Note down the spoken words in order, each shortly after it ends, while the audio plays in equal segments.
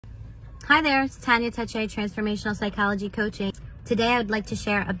Hi there, it's Tanya Teche, Transformational Psychology Coaching. Today I would like to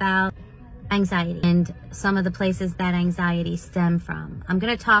share about anxiety and some of the places that anxiety stem from. I'm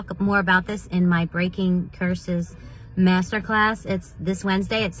going to talk more about this in my Breaking Curses Masterclass. It's this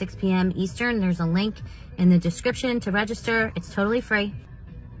Wednesday at 6 p.m. Eastern. There's a link in the description to register. It's totally free.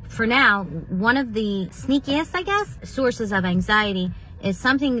 For now, one of the sneakiest, I guess, sources of anxiety is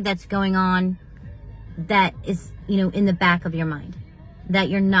something that's going on that is, in the back of your mind, that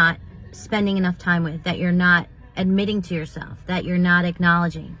you're not spending enough time with, that you're not admitting to yourself, that you're not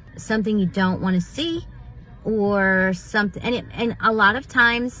acknowledging, something you don't want to see, or something. And a lot of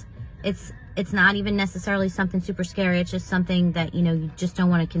times it's not even necessarily something super scary. It's just something that you just don't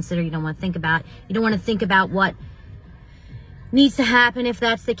want to consider, you don't want to think about. You don't want to think about what needs to happen if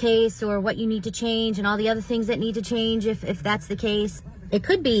that's the case, or what you need to change and all the other things that need to change if that's the case. It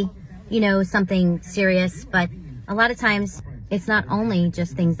could be something serious, but a lot of times it's not only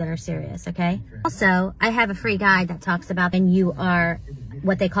just things that are serious, okay? Also, I have a free guide that talks about when you are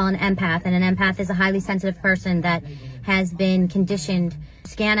what they call an empath, and an empath is a highly sensitive person that has been conditioned to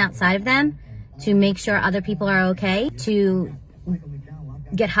scan outside of them to make sure other people are okay, to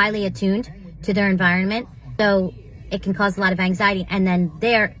get highly attuned to their environment. So it can cause a lot of anxiety, and then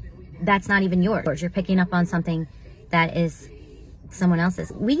that's not even yours. You're picking up on something that is someone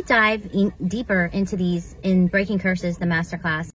else's. We dive deeper into these in Breaking Curses, the masterclass.